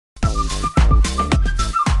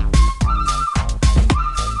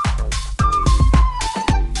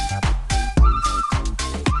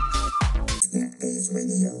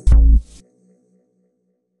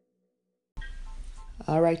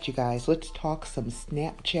Alright, you guys, let's talk some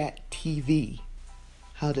Snapchat TV.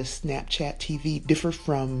 How does Snapchat TV differ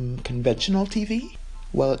from conventional TV?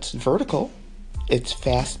 Well, it's vertical, it's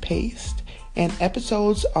fast-paced, and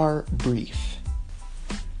episodes are brief.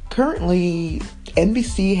 Currently,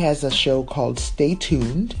 NBC has a show called Stay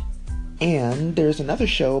Tuned, and there's another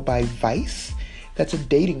show by Vice that's a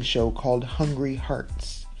dating show called Hungry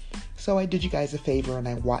Hearts. So I did you guys a favor and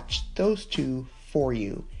I watched those two for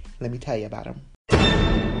you. Let me tell you about them.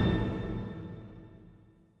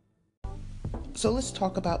 So let's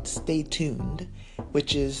talk about Stay Tuned,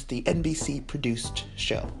 which is the NBC produced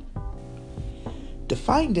show. To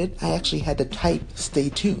find it, I actually had to type Stay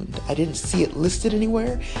Tuned. I didn't see it listed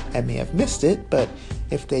anywhere. I may have missed it, but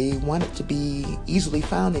if they want it to be easily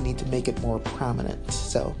found, they need to make it more prominent.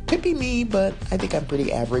 So, could be me, but I think I'm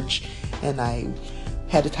pretty average, and I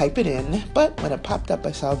had to type it in. But when it popped up,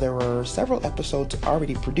 I saw there were several episodes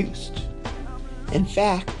already produced. In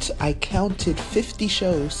fact, I counted 50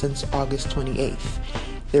 shows since August 28th.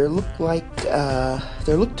 There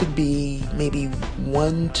looked to be maybe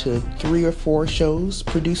 1 to 3 or 4 shows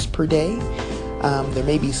produced per day. There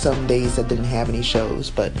may be some days that didn't have any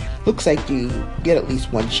shows, but looks like you get at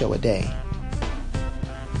least 1 show a day.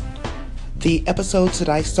 The episodes that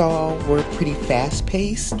I saw were pretty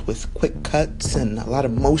fast-paced with quick cuts and a lot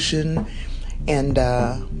of motion, and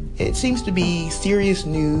it seems to be serious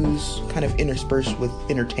news kind of interspersed with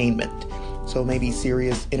entertainment. So maybe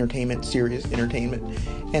serious entertainment.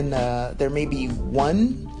 And there may be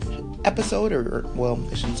one episode, or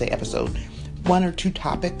I shouldn't say episode, 1 or 2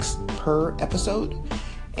 topics per episode.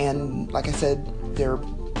 And like I said, they're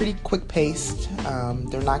pretty quick-paced.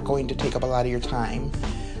 They're not going to take up a lot of your time.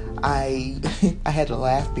 I had to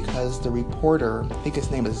laugh because the reporter, I think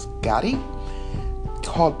his name is Gotti,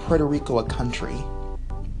 called Puerto Rico a country.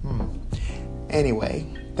 Anyway,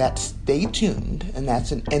 that's Stay Tuned, and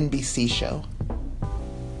that's an NBC show.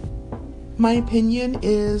 My opinion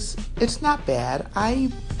is it's not bad. I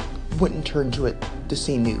wouldn't turn to it to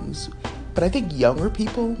see news, but I think younger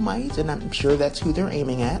people might, and I'm sure that's who they're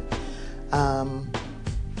aiming at. I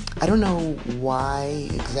don't know why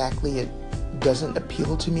exactly it doesn't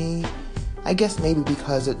appeal to me. I guess maybe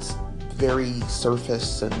because it's very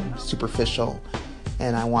surface and superficial,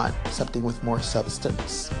 and I want something with more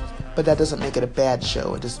substance. But that doesn't make it a bad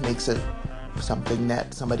show. It just makes it something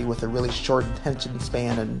that somebody with a really short attention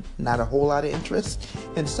span and not a whole lot of interest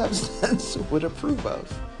in substance would approve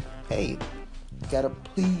of. Hey, you gotta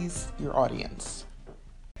please your audience.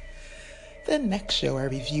 The next show I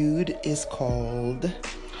reviewed is called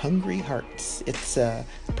Hungry Hearts. It's a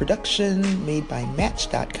production made by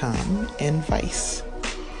Match.com and Vice.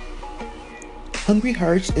 Hungry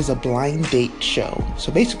Hearts is a blind date show. So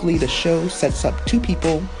basically the show sets up 2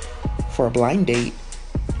 people for a blind date,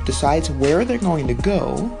 decides where they're going to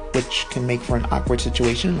go, which can make for an awkward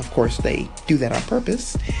situation. Of course, they do that on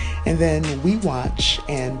purpose. And then we watch,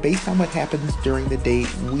 and based on what happens during the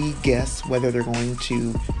date, we guess whether they're going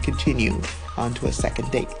to continue on to a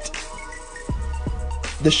second date.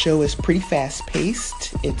 The show is pretty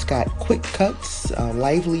fast-paced. It's got quick cuts,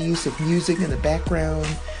 lively use of music in the background.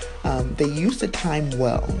 They use the time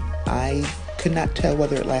well. I could not tell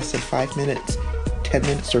whether it lasted 5 minutes, 10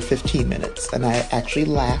 minutes, or 15 minutes, and I actually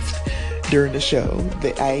laughed during the show.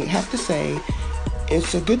 I have to say,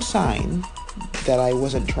 it's a good sign that I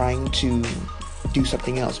wasn't trying to do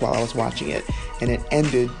something else while I was watching it, and it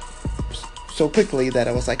ended so quickly that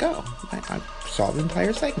I was like, oh, I saw the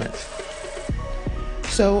entire segment.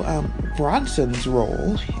 So, Bronson's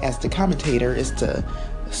role as the commentator is to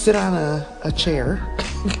sit on a chair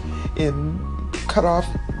in cut-off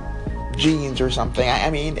jeans or something. I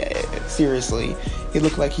mean, seriously, he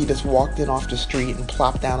looked like he just walked in off the street and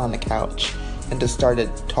plopped down on the couch and just started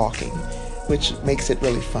talking, which makes it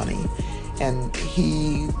really funny. And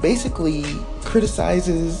he basically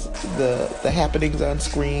criticizes the happenings on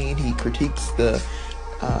screen. He critiques the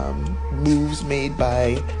moves made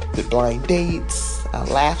by the blind dates,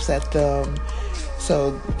 laughs at them.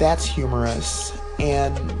 So that's humorous.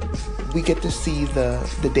 And we get to see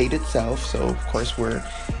the date itself. So of course we're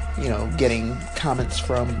getting comments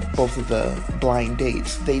from both of the blind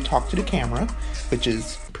dates. They talk to the camera, which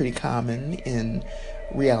is pretty common in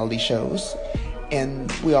reality shows.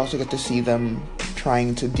 And we also get to see them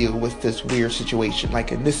trying to deal with this weird situation.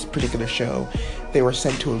 Like in this particular show, they were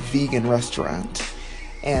sent to a vegan restaurant.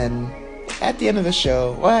 And at the end of the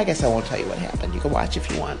show, well, I guess I won't tell you what happened. You can watch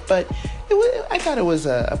if you want. But I thought it was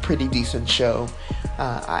a pretty decent show.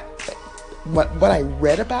 What I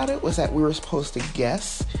read about it was that we were supposed to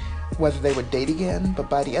guess whether they would date again, but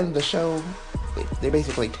by the end of the show, they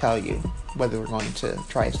basically tell you whether we're going to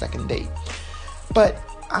try a second date. But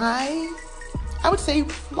I would say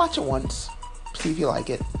watch it once, see if you like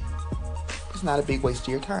it. It's not a big waste of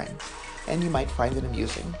your time, and you might find it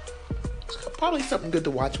amusing. It's probably something good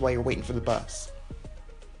to watch while you're waiting for the bus.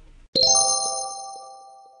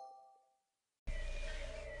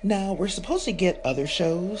 Now, we're supposed to get other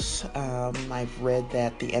shows. I've read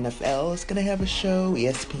that the NFL is going to have a show,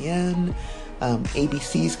 ESPN,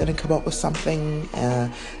 ABC is going to come up with something.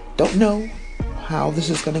 Don't know how this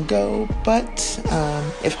is going to go, but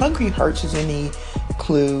if Hungry Hearts is any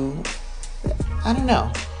clue, I don't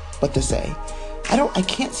know what to say. I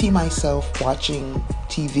can't see myself watching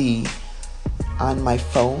TV on my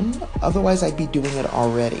phone, otherwise I'd be doing it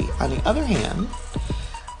already. On the other hand,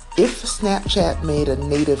 if Snapchat made a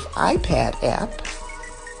native iPad app,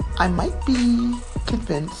 I might be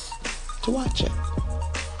convinced to watch it.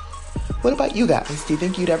 What about you guys? Do you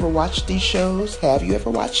think you'd ever watch these shows? Have you ever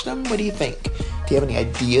watched them? What do you think? Do you have any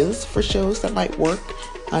ideas for shows that might work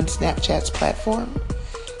on Snapchat's platform?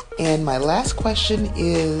 And my last question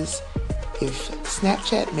is, if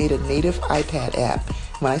Snapchat made a native iPad app,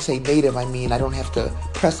 when I say native, I mean I don't have to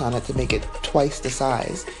press on it to make it twice the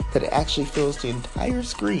size, that it actually fills the entire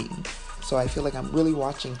screen, so I feel like I'm really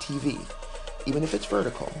watching TV, even if it's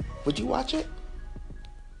vertical. Would you watch it?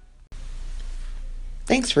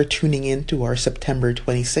 Thanks for tuning in to our September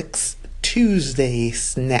 26th, Tuesday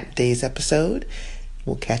Snap Days episode.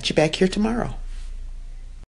 We'll catch you back here tomorrow.